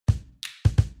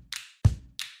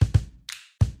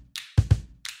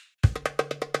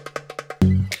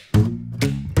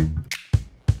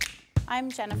I'm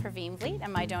Jennifer Veenvliet,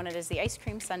 and my donut is the ice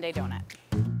cream sundae donut.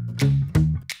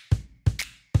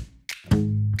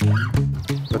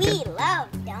 We love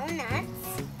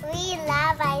donuts. We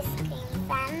love ice cream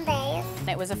sundaes.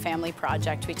 It was a family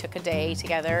project. We took a day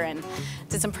together and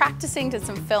did some practicing, did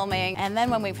some filming, and then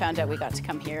when we found out we got to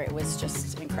come here, it was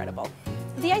just incredible.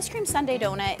 The ice cream sundae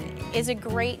donut is a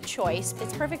great choice.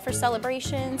 It's perfect for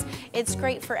celebrations. It's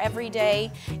great for every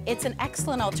day. It's an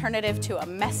excellent alternative to a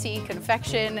messy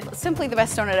confection. Simply the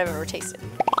best donut I've ever tasted.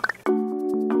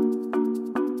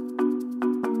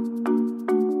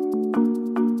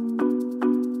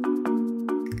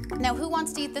 Now, who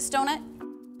wants to eat this donut?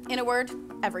 In a word,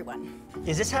 everyone.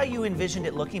 Is this how you envisioned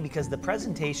it looking? Because the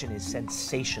presentation is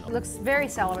sensational. It looks very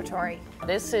celebratory.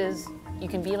 This is, you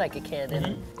can be like a kid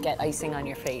and get icing on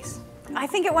your face. I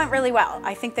think it went really well.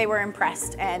 I think they were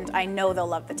impressed, and I know they'll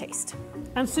love the taste.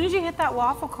 And as soon as you hit that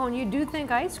waffle cone, you do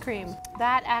think ice cream.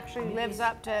 That actually lives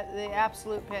up to the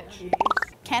absolute pitch.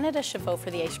 Canada should vote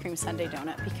for the ice cream sundae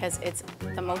donut because it's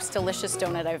the most delicious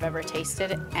donut I've ever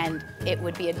tasted, and it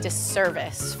would be a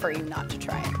disservice for you not to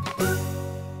try it.